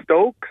had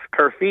Stokes,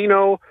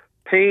 Carfino,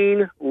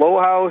 Payne,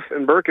 Lowhouse,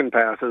 and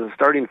Birkenpass as a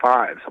starting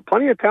 5. So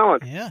plenty of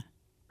talent. Yeah.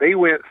 They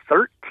went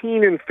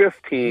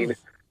 13-15.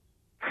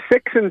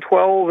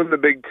 6-12 in the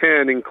Big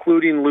Ten,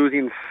 including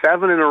losing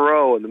 7 in a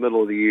row in the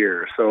middle of the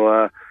year.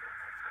 So,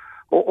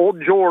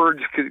 old George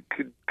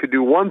could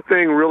do one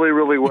thing really,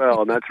 really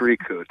well, and that's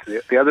recruit.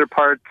 The other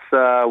parts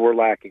were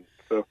lacking.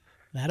 So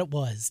that it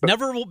was.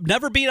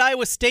 Never beat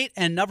Iowa State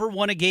and never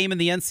won a game in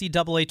the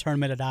NCAA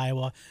tournament at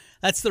Iowa.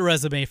 That's the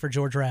resume for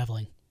George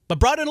Raveling. But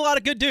brought in a lot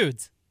of good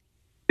dudes.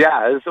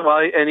 Yeah, well,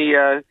 and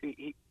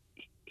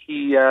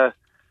he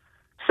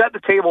set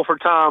the table for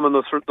Tom in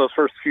those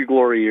first few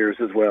glory years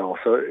as well.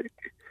 So,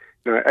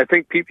 I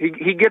think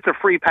he gets a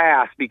free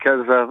pass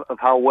because of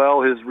how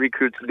well his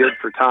recruits did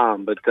for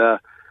Tom, but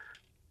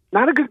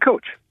not a good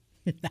coach.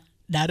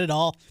 Not at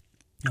all.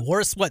 He wore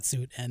a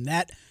sweatsuit, and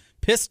that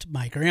pissed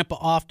my grandpa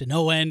off to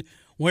no end,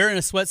 wearing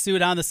a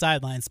sweatsuit on the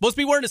sidelines. Supposed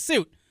to be wearing a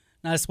suit,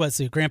 not a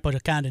sweatsuit. Grandpa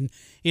Condon,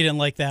 he didn't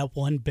like that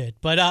one bit.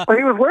 But well,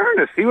 he was wearing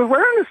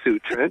a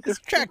suit, Trent.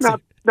 Just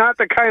not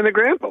the kind of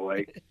grandpa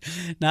like.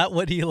 Not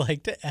what he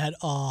liked at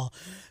all.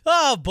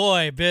 Oh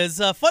boy,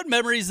 Biz, fun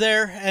memories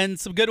there, and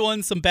some good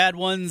ones, some bad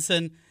ones,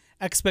 and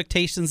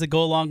expectations that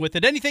go along with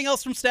it. Anything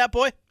else from Stat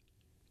Boy?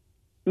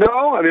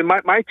 No, I mean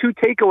my 2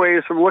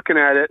 takeaways from looking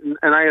at it,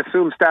 and I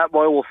assume Stat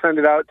Boy will send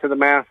it out to the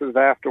masses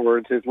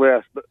afterwards, his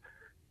list. But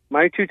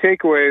my 2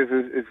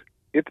 takeaways is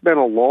it's been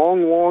a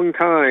long, long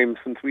time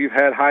since we've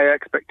had high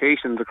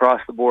expectations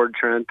across the board,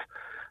 Trent.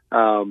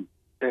 And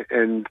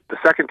the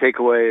second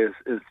takeaway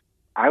is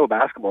Iowa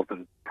basketball has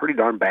been pretty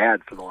darn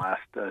bad for the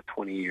last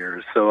 20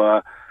 years.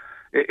 So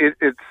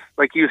it's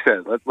like you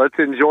said, let's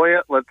enjoy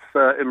it. Let's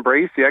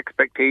embrace the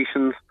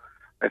expectations.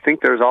 I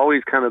think there's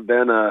always kind of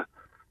been a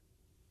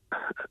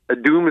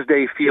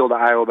doomsday feel to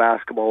Iowa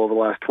basketball over the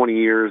last 20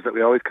 years that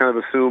we always kind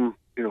of assume,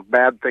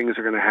 bad things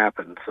are going to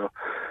happen. So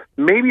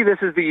maybe this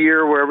is the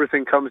year where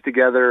everything comes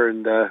together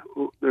and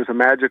there's a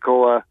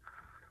magical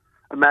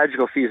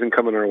season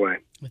coming our way.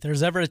 If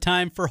there's ever a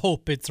time for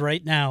hope, it's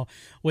right now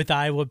with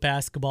Iowa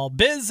basketball.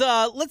 Biz,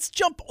 let's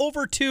jump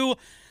over to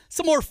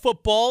some more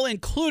football,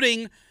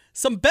 including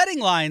some betting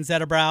lines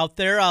that are out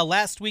there.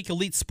 Last week,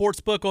 Elite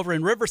Sportsbook over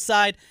in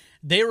Riverside,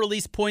 they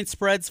released point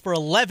spreads for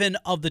 11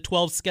 of the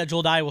 12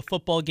 scheduled Iowa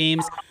football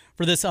games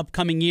for this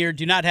upcoming year.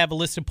 Do not have a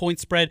listed point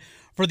spread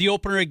for the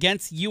opener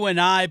against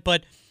UNI,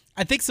 but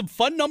I think some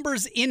fun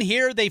numbers in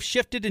here. They've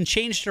shifted and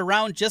changed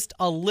around just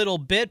a little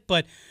bit,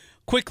 but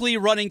quickly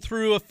running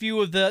through a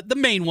few of the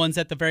main ones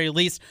at the very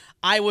least.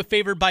 Iowa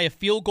favored by a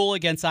field goal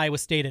against Iowa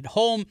State at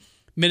home.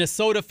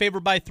 Minnesota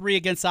favored by 3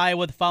 against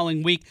Iowa the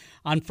following week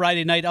on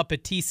Friday night up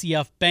at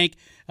TCF Bank.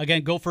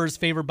 Again, Gophers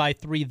favored by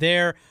 3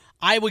 there.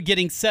 Iowa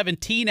getting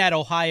 17 at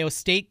Ohio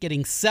State,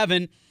 getting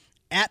 7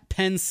 at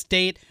Penn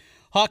State.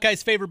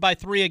 Hawkeyes favored by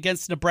 3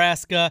 against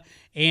Nebraska,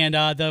 and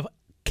the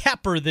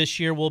capper this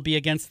year will be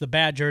against the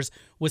Badgers.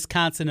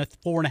 Wisconsin, a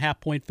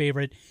 4.5-point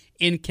favorite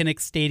in Kinnick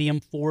Stadium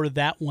for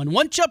that one.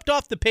 One jumped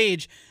off the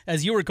page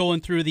as you were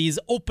going through these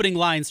opening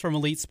lines from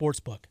Elite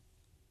Sportsbook.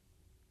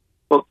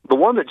 Well, the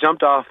one that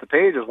jumped off the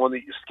page is one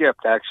that you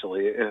skipped,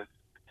 actually.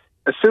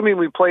 Assuming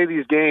we play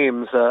these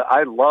games,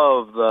 I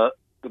love the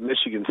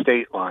Michigan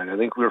State line. I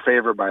think we were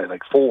favored by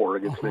like 4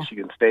 against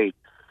Michigan State.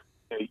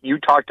 You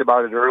talked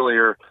about it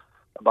earlier,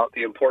 about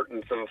the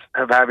importance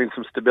of having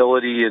some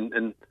stability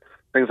and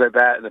things like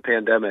that in the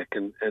pandemic.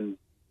 And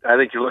I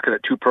think you're looking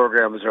at 2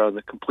 programs that are on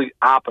the complete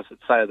opposite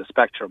side of the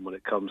spectrum when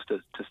it comes to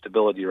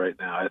stability right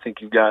now. I think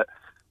you've got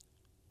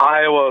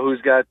Iowa,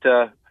 who's got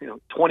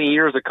 20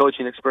 years of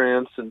coaching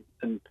experience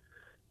and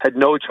had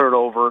no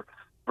turnover,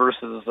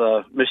 versus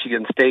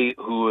Michigan State,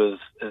 who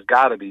has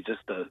got to be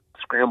just a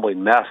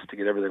scrambling mess to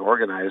get everything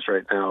organized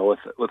right now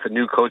with the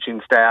new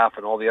coaching staff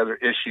and all the other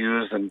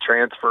issues and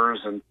transfers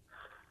and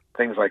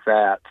things like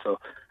that. So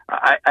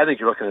I think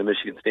you're looking at a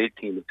Michigan State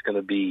team that's going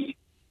to be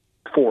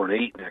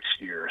 4-8 next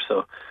year.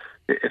 So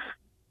if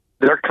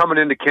they're coming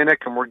into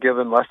Kinnick and we're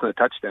given less than a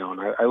touchdown,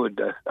 I would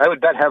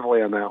bet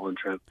heavily on that one,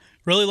 Trent.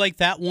 Really like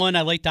that one.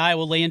 I liked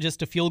Iowa laying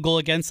just a field goal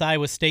against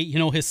Iowa State.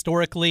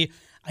 Historically,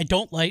 I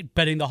don't like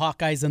betting the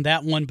Hawkeyes in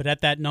that one, but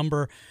at that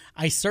number,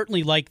 I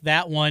certainly like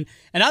that one.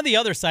 And on the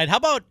other side, how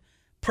about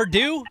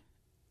Purdue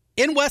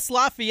in West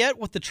Lafayette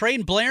with the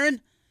train blaring?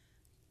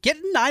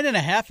 Getting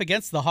 9.5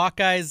 against the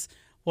Hawkeyes.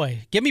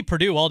 Boy, give me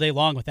Purdue all day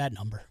long with that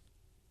number.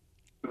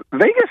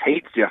 Vegas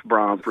hates Jeff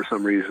Brom for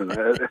some reason.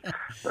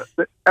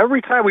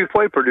 Every time we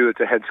play Purdue, it's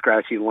a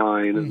head-scratching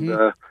line,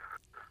 and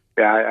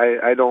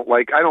I don't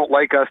like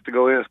us to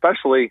go in,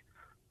 especially.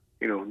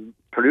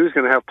 Purdue's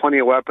going to have plenty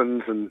of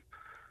weapons, and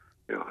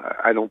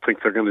I don't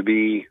think they're going to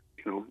be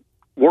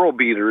world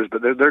beaters,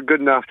 but they're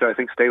good enough to, I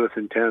think, stay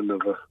within 10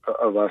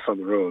 of us on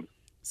the road.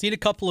 Seen a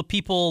couple of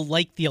people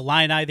like the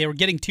Illini. They were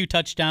getting 2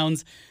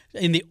 touchdowns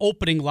in the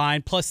opening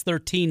line, plus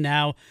 13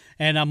 now,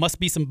 and must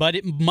be some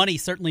money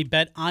certainly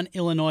bet on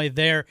Illinois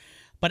there.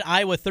 But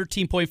Iowa,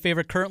 13-point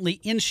favorite currently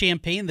in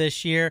Champaign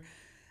this year.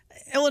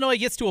 Illinois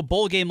gets to a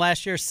bowl game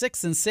last year,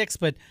 6-6,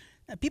 but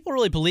people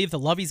really believe that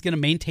Lovey's going to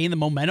maintain the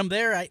momentum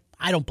there.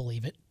 I don't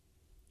believe it.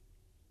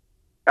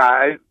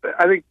 I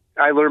think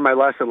I learned my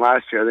lesson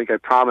last year. I think I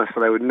promised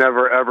that I would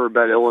never, ever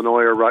bet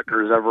Illinois or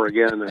Rutgers ever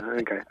again. I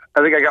think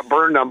I got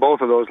burned on both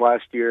of those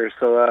last year.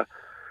 So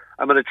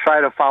I'm going to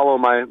try to follow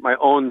my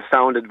own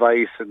sound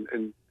advice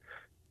and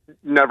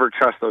never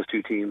trust those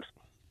two teams.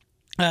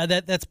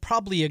 That's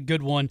probably a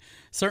good one,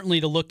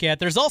 certainly, to look at.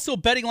 There's also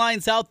betting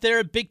lines out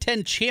there. Big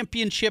Ten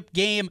championship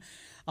game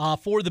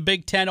for the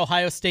Big Ten.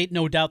 Ohio State,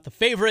 no doubt the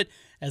favorite,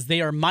 as they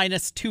are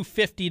minus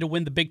 250 to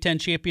win the Big Ten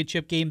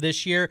championship game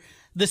this year.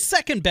 The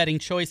second betting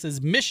choice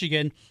is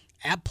Michigan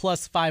at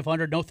plus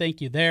 500. No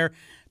thank you there.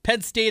 Penn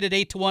State at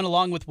 8-1,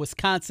 along with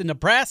Wisconsin.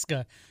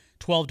 Nebraska,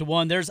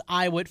 12-1. There's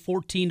Iowa at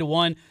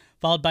 14-1,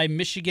 followed by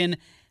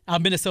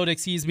Minnesota,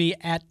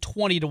 at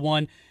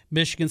 20-1.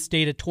 Michigan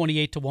State at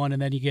 28-1,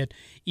 and then you get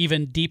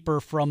even deeper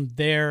from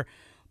there.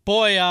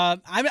 Boy,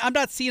 I'm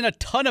not seeing a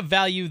ton of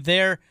value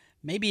there.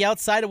 Maybe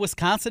outside of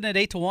Wisconsin at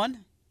 8-1.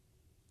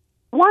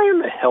 Why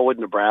in the hell would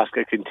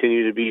Nebraska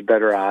continue to be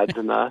better odds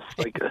than us?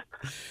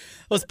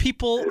 Those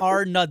people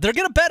are nuts. They're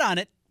going to bet on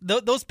it.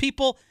 Those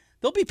people,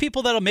 there'll be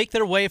people that'll make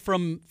their way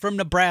from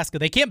Nebraska.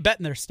 They can't bet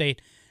in their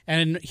state.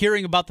 And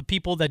hearing about the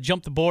people that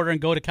jump the border and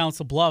go to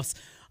Council Bluffs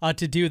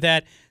to do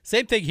that,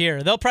 same thing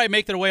here. They'll probably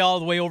make their way all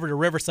the way over to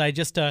Riverside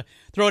just to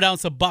throw down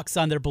some bucks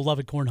on their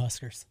beloved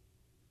Cornhuskers.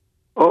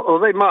 Well,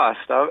 they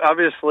must.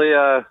 Obviously,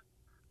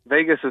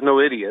 Vegas is no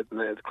idiot.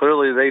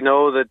 Clearly, they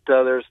know that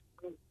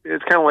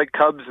it's kind of like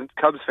Cubs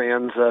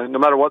fans. No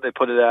matter what they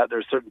put it at,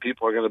 there's certain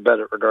people are going to bet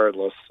it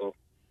regardless. So.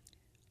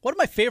 One of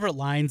my favorite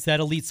lines that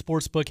Elite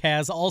Sportsbook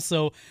has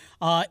also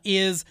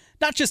is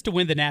not just to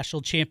win the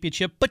national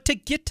championship, but to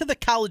get to the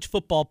college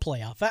football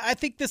playoff. I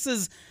think this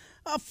is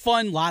a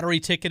fun lottery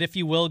ticket, if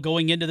you will,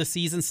 going into the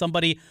season.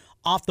 Somebody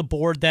off the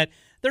board that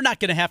they're not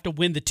going to have to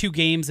win the 2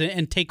 games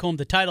and take home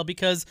the title,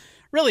 because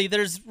really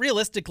there's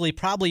realistically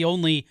probably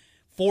only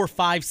 4,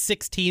 5,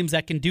 6 teams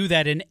that can do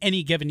that in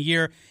any given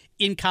year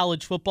in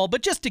college football.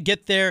 But just to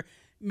get there,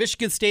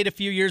 Michigan State a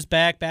few years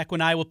back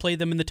when Iowa played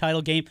them in the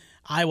title game.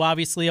 Iowa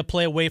obviously a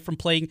play away from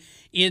playing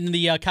in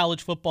the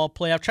college football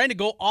playoff. Trying to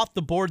go off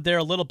the board there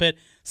a little bit.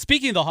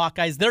 Speaking of the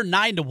Hawkeyes, they're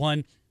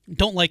 9-1.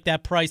 Don't like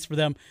that price for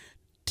them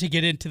to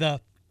get into the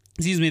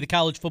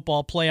college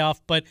football playoff.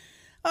 But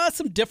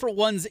some different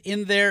ones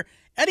in there.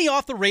 Any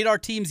off the radar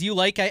teams you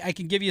like? I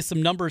can give you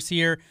some numbers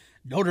here.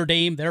 Notre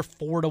Dame, they're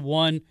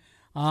 4-1.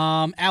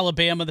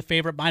 Alabama, the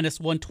favorite, minus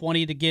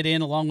 120 to get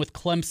in, along with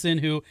Clemson,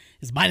 who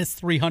is minus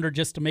 300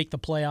 just to make the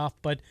playoff.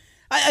 But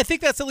I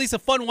think that's at least a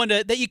fun one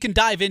that you can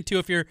dive into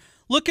if you're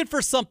looking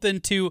for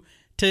something to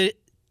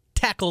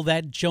tackle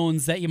that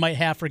Jones that you might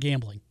have for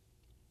gambling.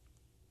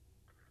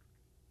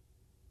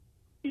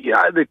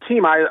 Yeah, the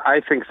team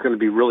I think is going to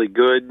be really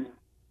good.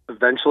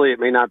 Eventually, it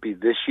may not be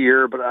this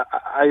year, but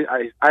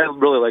I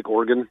really like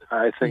Oregon.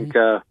 I think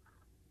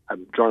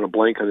I'm drawing a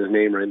blank on his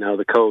name right now,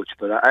 the coach,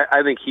 but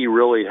I think he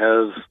really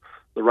has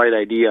the right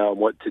idea on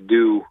what to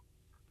do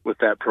with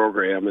that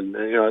program. And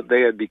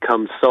they had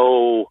become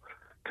so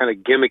kind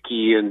of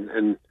gimmicky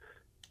and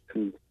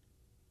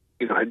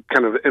had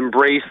kind of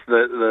embraced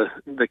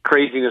the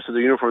craziness of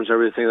the uniforms and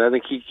everything. I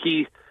think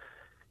he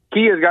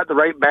has got the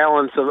right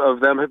balance of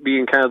them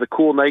being kind of the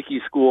cool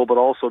Nike school, but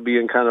also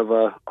being kind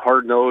of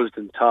hard-nosed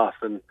and tough.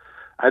 And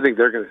I think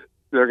they're going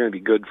to be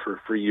good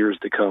for years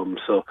to come.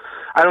 So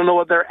I don't know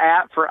what they're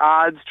at for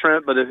odds,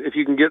 Trent, but if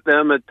you can get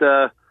them at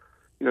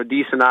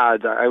decent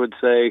odds, I would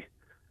say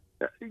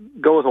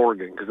go with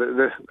Oregon,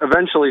 because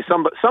eventually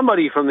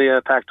somebody from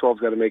the Pac-12's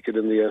got to make it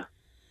into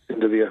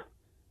the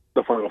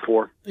the Final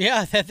Four.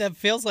 Yeah, that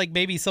feels like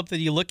maybe something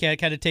you look at,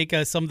 kind of take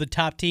some of the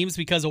top teams,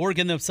 because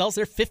Oregon themselves,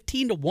 they're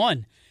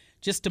 15-1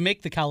 just to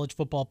make the college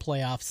football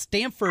playoff.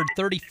 Stanford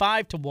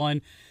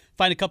 35-1.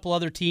 Find a couple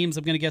other teams.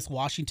 I'm going to guess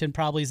Washington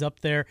probably is up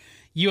there.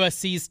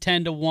 USC's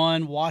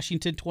 10-1.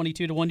 Washington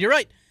 22-1. You're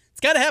right. It's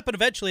got to happen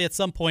eventually at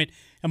some point.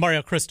 And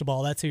Mario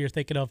Cristobal, that's who you're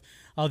thinking of,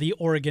 the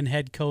Oregon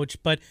head coach.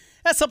 But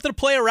that's something to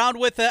play around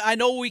with. I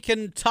know we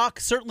can talk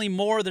certainly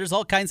more. There's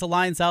all kinds of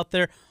lines out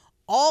there.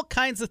 All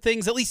kinds of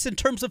things, at least in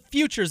terms of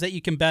futures that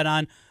you can bet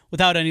on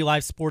without any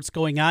live sports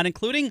going on,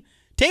 including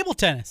table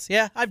tennis.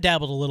 Yeah, I've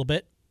dabbled a little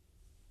bit.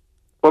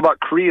 What about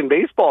Korean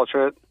baseball,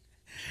 Trent?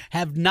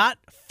 Have not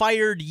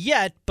fired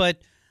yet,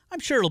 but I'm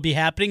sure it'll be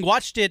happening.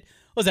 Watched it,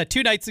 what was that,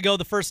 2 nights ago,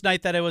 the first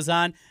night that I was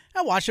on.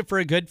 I watched it for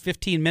a good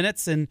 15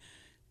 minutes and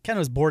kind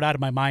of was bored out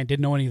of my mind.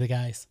 Didn't know any of the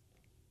guys.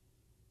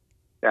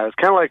 Yeah, it's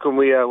kind of like when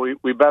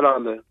we bet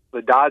on the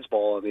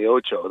dodgeball and the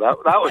Ocho.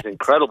 That was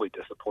incredibly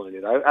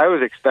disappointing. I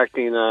was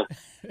expecting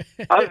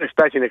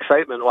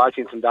excitement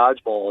watching some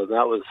dodgeball, and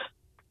that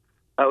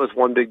was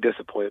one big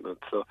disappointment.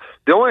 So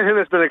the only thing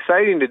that's been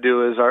exciting to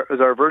do is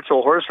our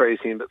virtual horse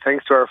racing, but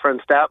thanks to our friend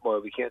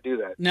Statboy, we can't do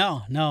that.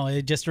 No,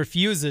 it just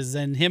refuses,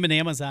 and him and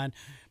Amazon,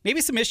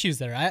 maybe some issues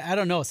there. I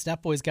don't know.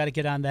 Statboy's got to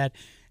get on that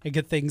and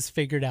get things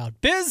figured out.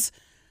 Biz,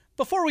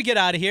 before we get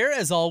out of here,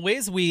 as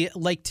always, we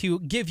like to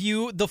give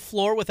you the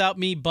floor without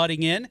me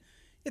butting in.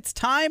 It's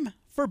time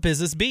for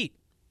Biz's Beat.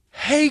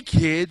 Hey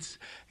kids,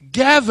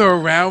 gather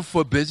around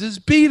for Biz's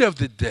Beat of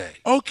the day.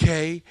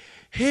 Okay,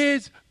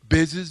 here's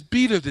Biz's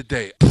Beat of the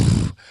day.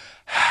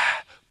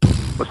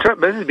 Well,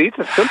 Trent, Biz's Beat's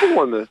a simple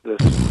one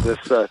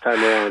this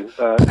time around.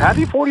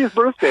 Happy 40th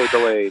birthday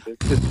delayed.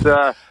 It's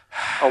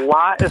a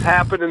lot has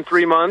happened in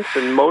 3 months,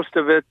 and most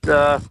of it,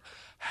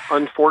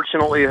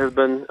 unfortunately, has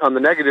been on the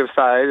negative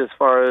side as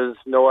far as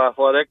no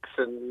athletics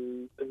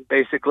and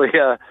basically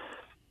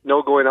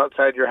no going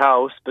outside your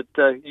house. But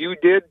you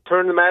did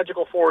turn the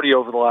magical 40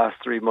 over the last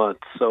 3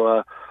 months.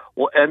 So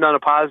we'll end on a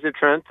positive,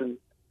 Trent, and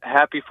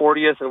happy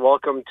 40th, and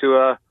welcome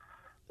to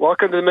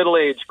the middle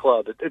age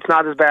club. It's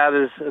not as bad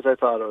as I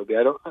thought it would be.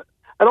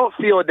 I don't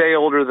feel a day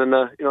older than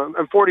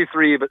I'm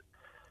 43, but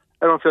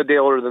I don't feel a day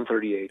older than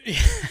 38.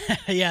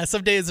 Yeah,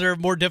 some days are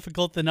more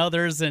difficult than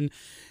others, and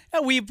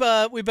we've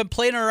been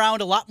playing around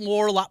a lot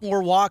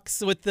more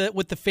walks with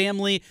the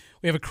family.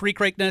 We have a creek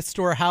right next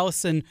to our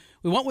house, and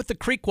we went with the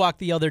creek walk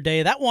the other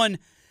day.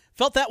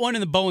 Felt that one in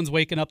the bones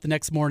waking up the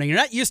next morning. You're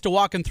not used to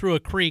walking through a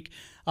creek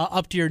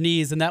up to your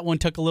knees, and that one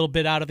took a little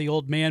bit out of the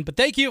old man. But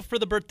thank you for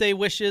the birthday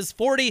wishes.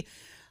 40.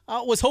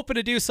 Was hoping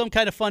to do some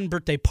kind of fun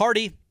birthday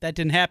party. That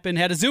didn't happen.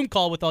 Had a Zoom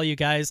call with all you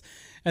guys,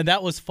 and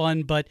that was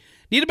fun, but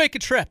need to make a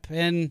trip.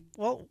 And,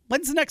 well,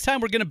 when's the next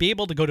time we're going to be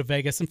able to go to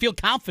Vegas and feel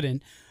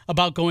confident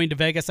about going to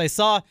Vegas? I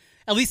saw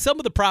at least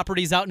some of the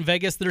properties out in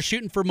Vegas that are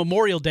shooting for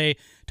Memorial Day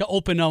to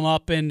open them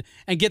up and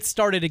get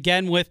started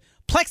again with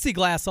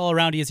plexiglass all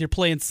around you as you're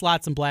playing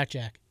slots and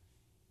blackjack.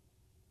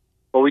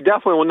 Well, we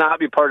definitely will not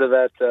be part of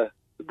that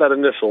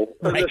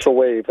initial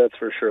wave, that's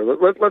for sure.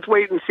 Let's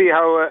wait and see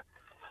how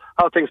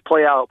things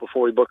play out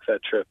before we book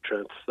that trip,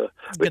 Trent. So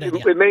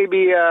it may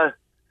be a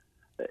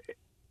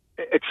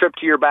trip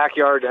to your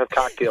backyard to have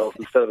cocktails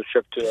instead of a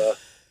trip to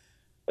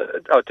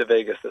out to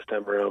Vegas this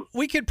time around.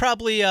 We could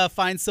probably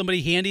find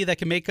somebody handy that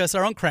can make us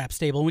our own craps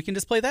table, and we can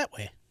just play that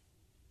way.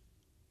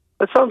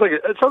 It sounds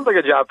like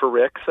a job for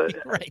Rick.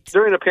 Right.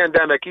 During a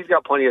pandemic, he's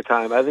got plenty of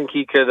time. I think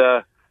he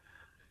could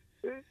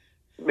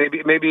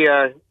maybe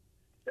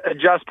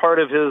adjust part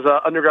of his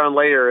underground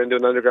layer into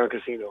an underground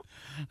casino.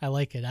 I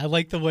like it. I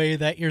like the way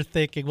that you're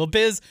thinking. Well,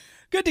 Biz,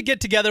 good to get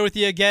together with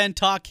you again,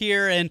 talk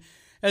here, and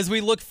as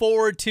we look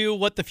forward to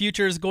what the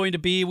future is going to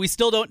be, we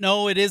still don't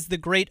know. It is the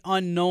great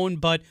unknown,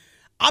 but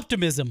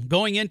optimism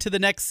going into the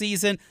next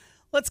season.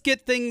 Let's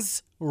get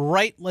things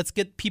right. Let's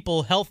get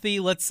people healthy.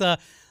 Let's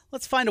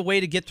find a way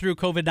to get through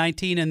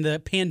COVID-19 and the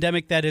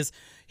pandemic that has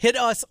hit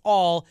us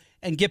all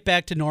and get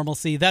back to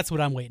normalcy. That's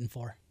what I'm waiting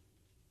for.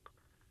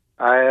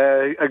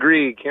 I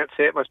agree. Can't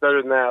say it much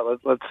better than that.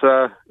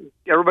 Let's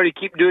everybody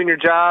keep doing your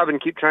job and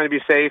keep trying to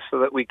be safe so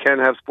that we can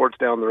have sports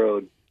down the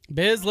road.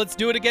 Biz, let's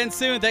do it again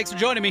soon. Thanks for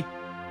joining me.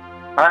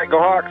 All right, go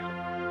Hawks.